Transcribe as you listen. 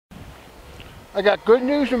I got good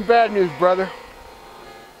news and bad news, brother.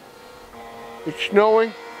 It's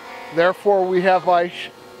snowing, therefore we have ice.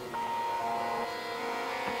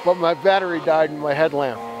 But my battery died in my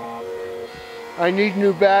headlamp. I need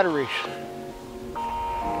new batteries.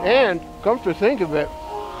 And, come to think of it,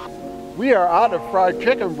 we are out of fried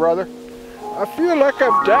chicken, brother. I feel like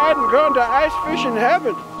I've died and gone to ice fishing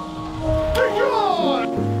heaven. Fish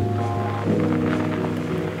on!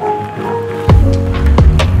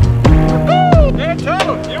 Hey,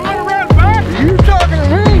 Tuddle, you want to run back? Are you talking to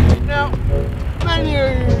me? Now, many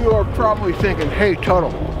of you are probably thinking, hey,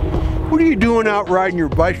 Tuddle, what are you doing out riding your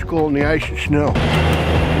bicycle in the ice and snow?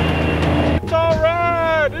 It's all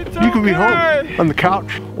right. It's You could be home on the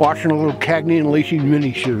couch watching a little Cagney and Lacey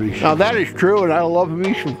mini-series. Now that is true, and I love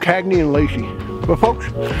me some Cagney and Lacey. But folks,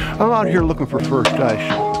 I'm out here looking for first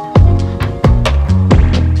ice.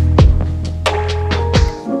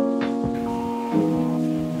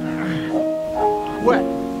 Wet.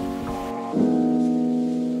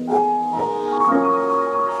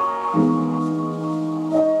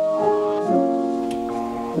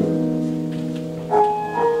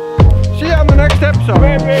 See you on the next episode.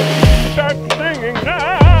 Baby, start singing now.